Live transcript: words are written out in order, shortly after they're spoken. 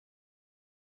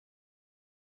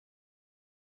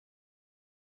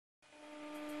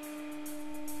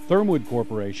Thermwood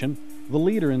Corporation, the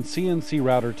leader in CNC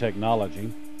router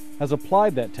technology, has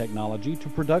applied that technology to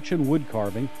production wood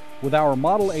carving with our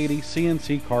Model 80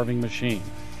 CNC carving machine.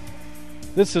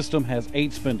 This system has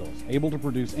 8 spindles, able to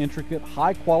produce intricate,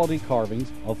 high-quality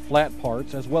carvings of flat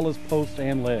parts as well as posts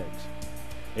and legs.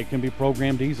 It can be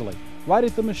programmed easily, right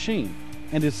at the machine,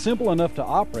 and is simple enough to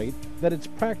operate that it's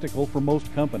practical for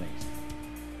most companies.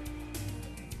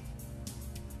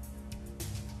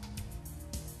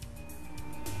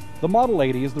 The Model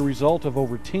 80 is the result of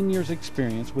over 10 years'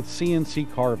 experience with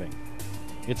CNC carving.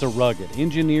 It's a rugged,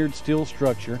 engineered steel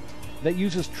structure that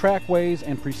uses trackways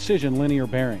and precision linear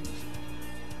bearings.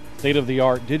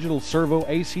 State-of-the-art digital servo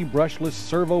AC brushless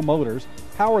servo motors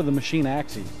power the machine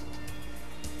axes.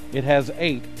 It has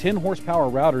 8 10-horsepower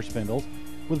router spindles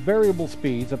with variable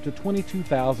speeds up to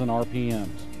 22,000 RPMs.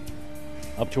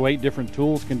 Up to 8 different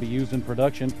tools can be used in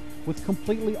production with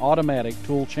completely automatic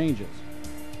tool changes.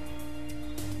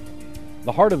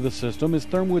 The heart of the system is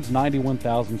Thermwood's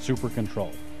 91000 Super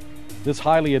Control. This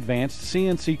highly advanced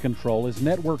CNC control is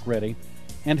network ready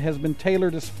and has been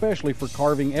tailored especially for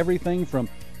carving everything from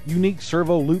unique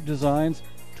servo loop designs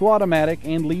to automatic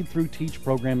and lead-through teach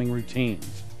programming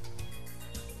routines.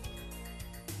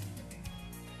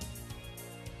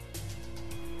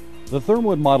 The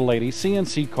Thermwood Model 80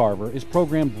 CNC carver is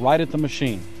programmed right at the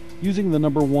machine using the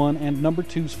number 1 and number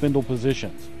 2 spindle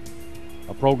positions.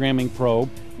 A programming probe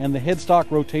and the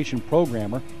headstock rotation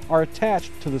programmer are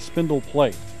attached to the spindle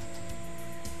plate.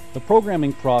 The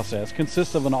programming process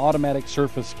consists of an automatic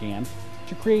surface scan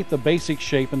to create the basic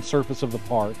shape and surface of the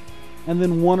part, and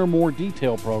then 1 or more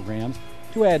detail programs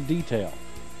to add detail.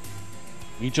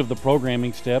 Each of the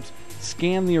programming steps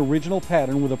scan the original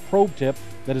pattern with a probe tip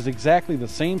that is exactly the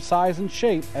same size and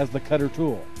shape as the cutter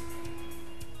tool.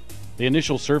 The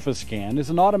initial surface scan is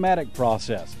an automatic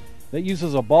process that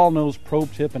uses a ball nose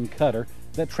probe tip and cutter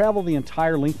that travel the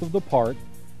entire length of the part,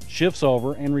 shifts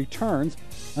over, and returns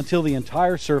until the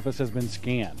entire surface has been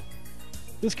scanned.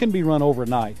 This can be run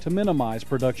overnight to minimize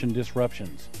production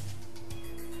disruptions.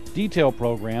 Detail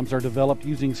programs are developed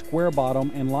using square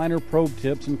bottom and liner probe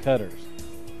tips and cutters.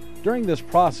 During this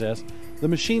process, the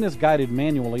machine is guided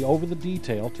manually over the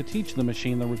detail to teach the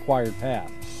machine the required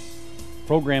path.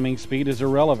 Programming speed is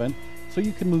irrelevant, so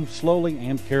you can move slowly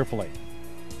and carefully.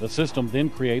 The system then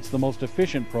creates the most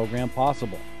efficient program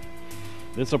possible.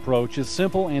 This approach is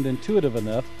simple and intuitive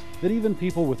enough that even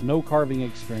people with no carving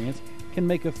experience can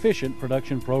make efficient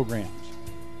production programs.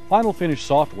 Final Finish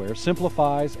software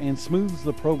simplifies and smooths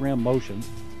the program motions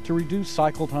to reduce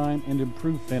cycle time and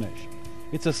improve finish.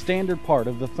 It's a standard part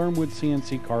of the Thermwood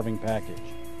CNC carving package.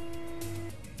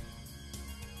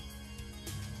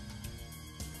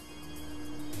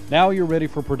 Now you're ready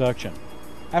for production.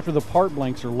 After the part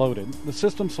blanks are loaded, the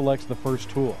system selects the first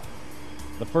tool.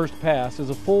 The first pass is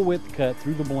a full width cut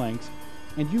through the blanks,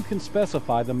 and you can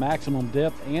specify the maximum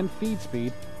depth and feed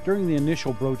speed during the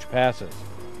initial broach passes.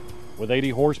 With 80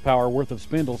 horsepower worth of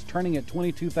spindles turning at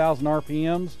 22,000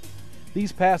 RPMs,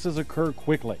 these passes occur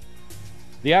quickly.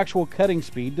 The actual cutting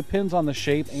speed depends on the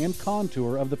shape and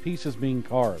contour of the pieces being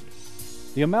carved.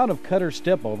 The amount of cutter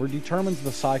step over determines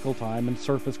the cycle time and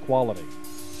surface quality.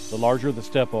 The larger the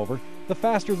step over, the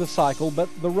faster the cycle, but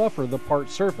the rougher the part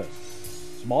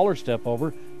surface. Smaller step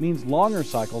over means longer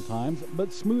cycle times,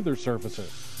 but smoother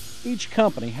surfaces. Each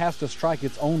company has to strike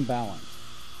its own balance.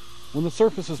 When the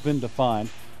surface has been defined,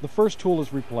 the first tool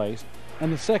is replaced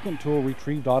and the second tool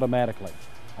retrieved automatically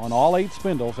on all 8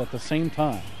 spindles at the same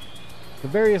time. The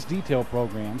various detail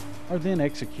programs are then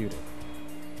executed.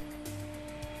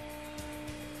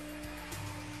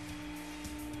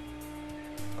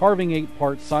 Carving 8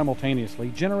 parts simultaneously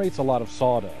generates a lot of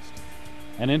sawdust.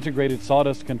 An integrated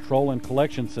sawdust control and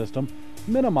collection system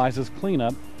minimizes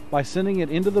cleanup by sending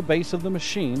it into the base of the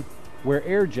machine, where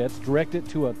air jets direct it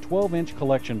to a 12-inch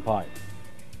collection pipe.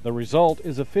 The result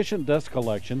is efficient dust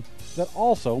collection that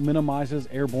also minimizes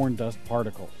airborne dust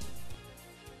particles.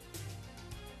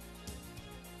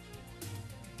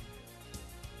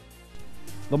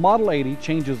 The Model 80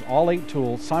 changes all 8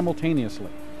 tools simultaneously,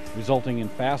 resulting in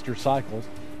faster cycles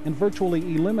and virtually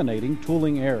eliminating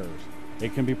tooling errors.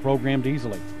 It can be programmed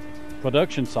easily.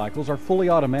 Production cycles are fully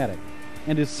automatic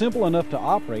and is simple enough to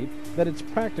operate that it's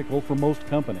practical for most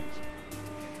companies.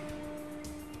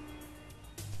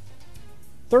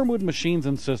 Thermwood machines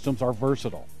and systems are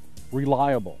versatile,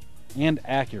 reliable, and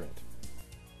accurate.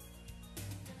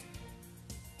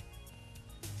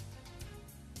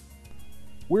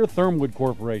 We're Thermwood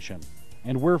Corporation,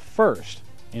 and we're first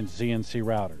in CNC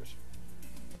routers.